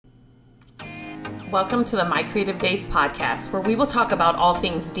Welcome to the My Creative Days podcast, where we will talk about all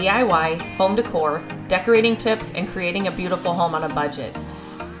things DIY, home decor, decorating tips, and creating a beautiful home on a budget.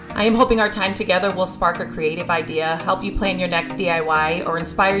 I am hoping our time together will spark a creative idea, help you plan your next DIY, or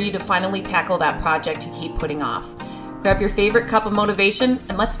inspire you to finally tackle that project you keep putting off. Grab your favorite cup of motivation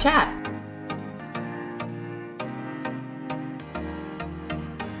and let's chat.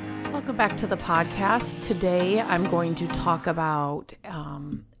 Welcome back to the podcast. Today I'm going to talk about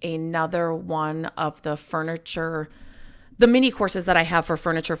another one of the mini courses that I have for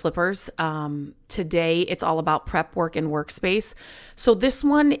furniture flippers. Today it's all about prep work and workspace. So this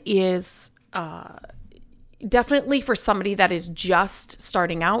one is definitely for somebody that is just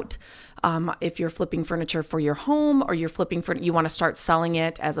starting out. If you're flipping furniture for your home, or you want to start selling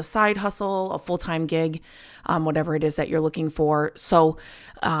it as a side hustle, a full-time gig, whatever it is that you're looking for. So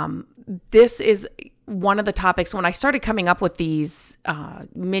this is one of the topics when I started coming up with these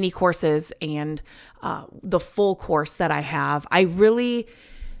mini courses and the full course that I have. I really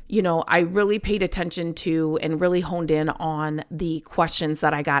paid attention to and really honed in on the questions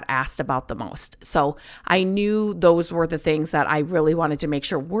that I got asked about the most. So I knew those were the things that I really wanted to make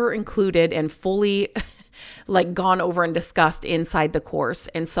sure were included and fully gone over and discussed inside the course.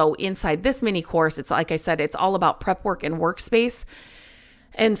 And so inside this mini course, it's like I said, it's all about prep work and workspace.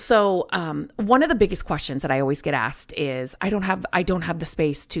 And so one of the biggest questions that I always get asked is, I don't have the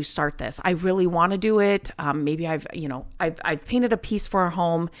space to start this. I really want to do it. Maybe I've painted a piece for our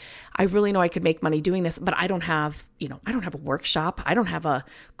home. I really know I could make money doing this, but I don't have a workshop. I don't have a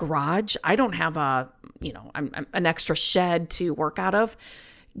garage. I don't have an extra shed to work out of.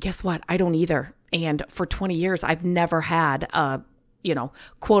 Guess what? I don't either. And for 20 years, I've never had a,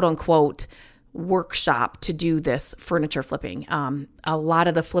 quote unquote, workshop to do this furniture flipping. A lot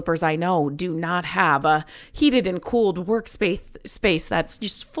of the flippers I know do not have a heated and cooled workspace that's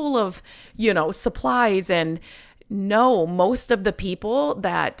just full of, supplies. And no, most of the people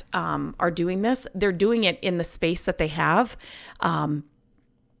that are doing this, they're doing it in the space that they have. And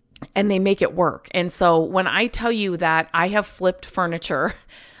they make it work. And so when I tell you that I have flipped furniture,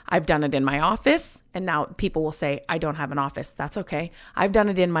 I've done it in my office, and now people will say, I don't have an office. That's okay. I've done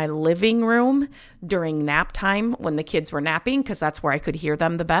it in my living room during nap time when the kids were napping, because that's where I could hear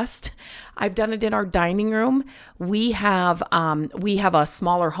them the best. I've done it in our dining room. We have a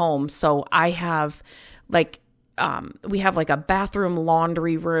smaller home, so I have we have a bathroom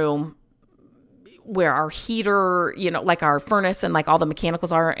laundry room where our heater, our furnace and all the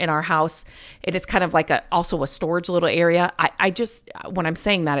mechanicals are in our house. It is kind of also a storage little area. I just, when I'm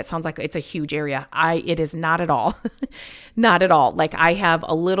saying that, it sounds like it's a huge area. It is not at all. Not at all. I have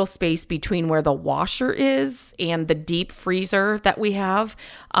a little space between where the washer is and the deep freezer that we have.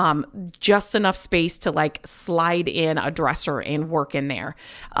 Just enough space to slide in a dresser and work in there.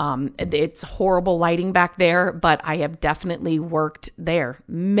 It's horrible lighting back there, but I have definitely worked there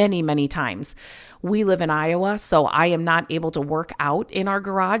many, many times. We live in Iowa, so I am not able to work out in our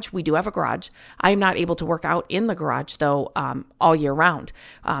garage. We do have a garage. I am not able to work out in the garage, though, all year round.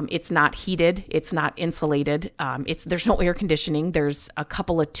 It's not heated. It's not insulated. There's no air conditioning. There's a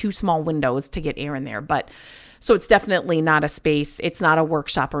couple of too small windows to get air in there. So it's definitely not a space. It's not a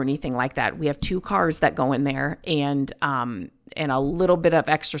workshop or anything like that. We have 2 cars that go in there and a little bit of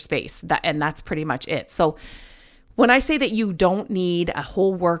extra space. And that's pretty much it. So when I say that you don't need a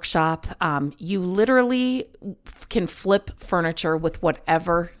whole workshop, you literally can flip furniture with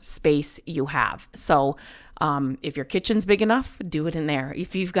whatever space you have. So if your kitchen's big enough, do it in there.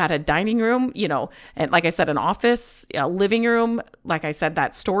 If you've got a dining room, and like I said, an office, a living room, like I said,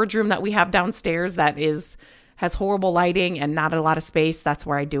 that storage room that we have downstairs that has horrible lighting and not a lot of space, that's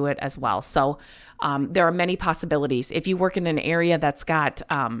where I do it as well. So there are many possibilities. If you work in an area that's got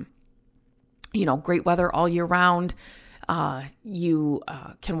great weather all year round, you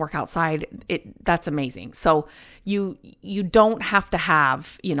can work outside. That's amazing. So you don't have to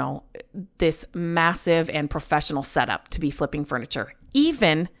have, this massive and professional setup to be flipping furniture,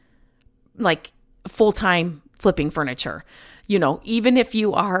 even full-time flipping furniture. Even if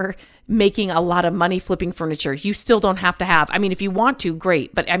you are making a lot of money flipping furniture, you still don't have to have, if you want to,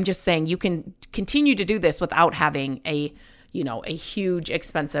 great. But I'm just saying you can continue to do this without having a huge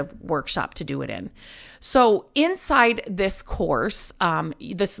expensive workshop to do it in. So inside this course,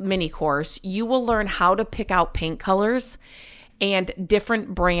 this mini course, you will learn how to pick out paint colors and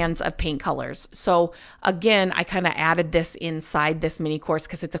different brands of paint colors. So again, I kind of added this inside this mini course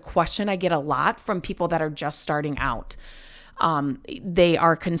because it's a question I get a lot from people that are just starting out. they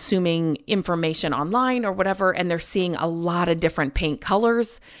are consuming information online or whatever, and they're seeing a lot of different paint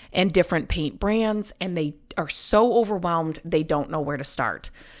colors and different paint brands, and they are so overwhelmed, they don't know where to start.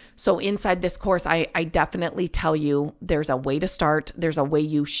 So inside this course, I definitely tell you there's a way to start. There's a way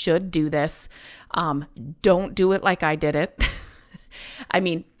you should do this. Don't do it like I did it. I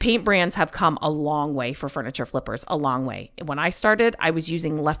mean, paint brands have come a long way for furniture flippers, a long way. When I started, I was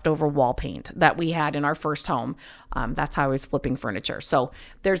using leftover wall paint that we had in our first home. That's how I was flipping furniture. So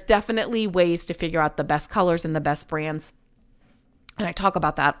there's definitely ways to figure out the best colors and the best brands. And I talk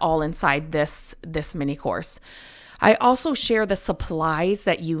about that all inside this mini course. I also share the supplies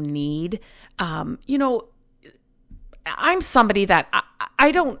that you need. I'm somebody that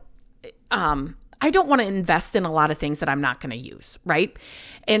I don't want to invest in a lot of things that I'm not going to use, right?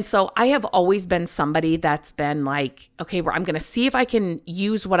 And so I have always been somebody that's been like, okay, I'm going to see if I can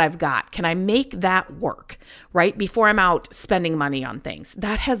use what I've got. Can I make that work, right? Before I'm out spending money on things.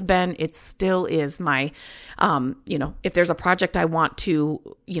 That has been, it still is my, if there's a project I want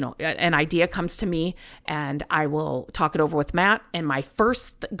to, an idea comes to me and I will talk it over with Matt. And my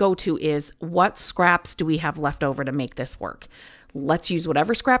first go-to is, what scraps do we have left over to make this work? Let's use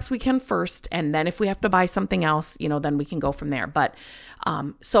whatever scraps we can first. And then if we have to buy something else, then we can go from there. But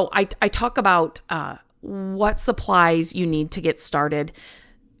so I talk about what supplies you need to get started.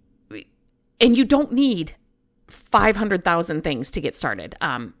 And you don't need 500,000 things to get started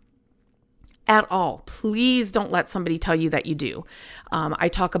at all. Please don't let somebody tell you that you do. I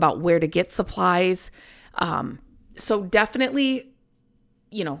talk about where to get supplies. So definitely,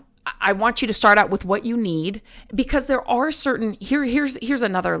 I want you to start out with what you need, because there are certain, here's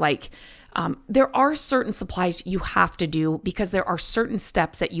another, there are certain supplies you have to do, because there are certain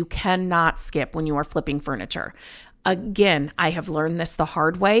steps that you cannot skip when you are flipping furniture. Again, I have learned this the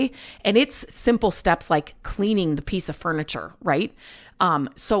hard way, and it's simple steps like cleaning the piece of furniture, right?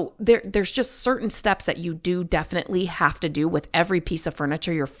 So there's just certain steps that you do definitely have to do with every piece of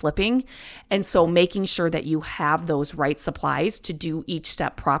furniture you're flipping. And so making sure that you have those right supplies to do each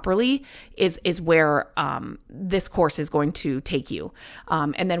step properly is where this course is going to take you.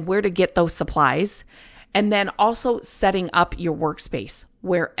 And then where to get those supplies. And then also setting up your workspace,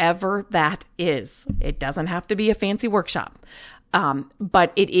 wherever that is. It doesn't have to be a fancy workshop.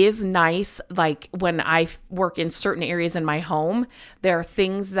 But it is nice, like when I work in certain areas in my home, there are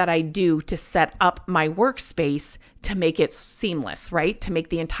things that I do to set up my workspace to make it seamless, right? To make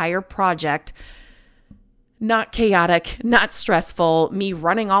the entire project not chaotic, not stressful, me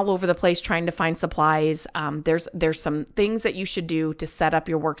running all over the place trying to find supplies. There's some things that you should do to set up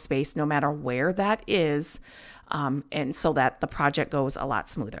your workspace no matter where that is, and so that the project goes a lot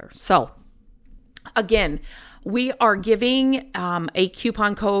smoother. So again, we are giving a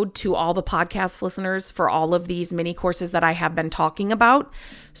coupon code to all the podcast listeners for all of these mini courses that I have been talking about.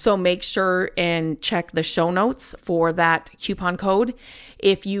 So make sure and check the show notes for that coupon code.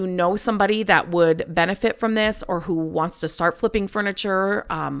 If you know somebody that would benefit from this, or who wants to start flipping furniture,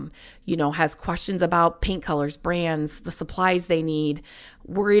 has questions about paint colors, brands, the supplies they need,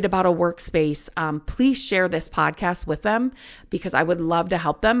 worried about a workspace, please share this podcast with them, because I would love to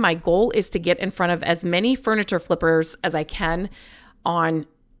help them. My goal is to get in front of as many furniture flippers as I can on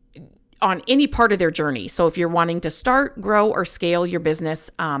any part of their journey. So if you're wanting to start, grow, or scale your business,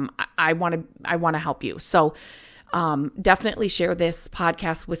 I want to help you. So definitely share this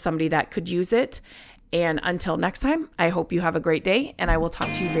podcast with somebody that could use it. And until next time, I hope you have a great day, and I will talk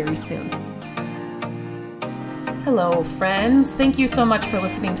to you very soon. Hello, friends. Thank you so much for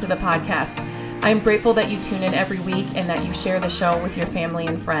listening to the podcast. I'm grateful that you tune in every week and that you share the show with your family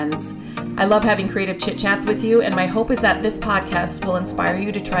and friends. I love having creative chit chats with you, and my hope is that this podcast will inspire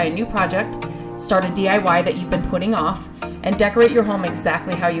you to try a new project, start a DIY that you've been putting off, and decorate your home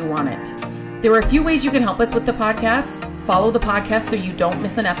exactly how you want it. There are a few ways you can help us with the podcast. Follow the podcast so you don't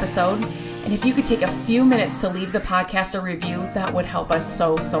miss an episode. And if you could take a few minutes to leave the podcast a review, that would help us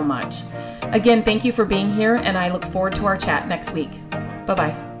so much. Again, thank you for being here, and I look forward to our chat next week.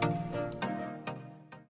 Bye-bye.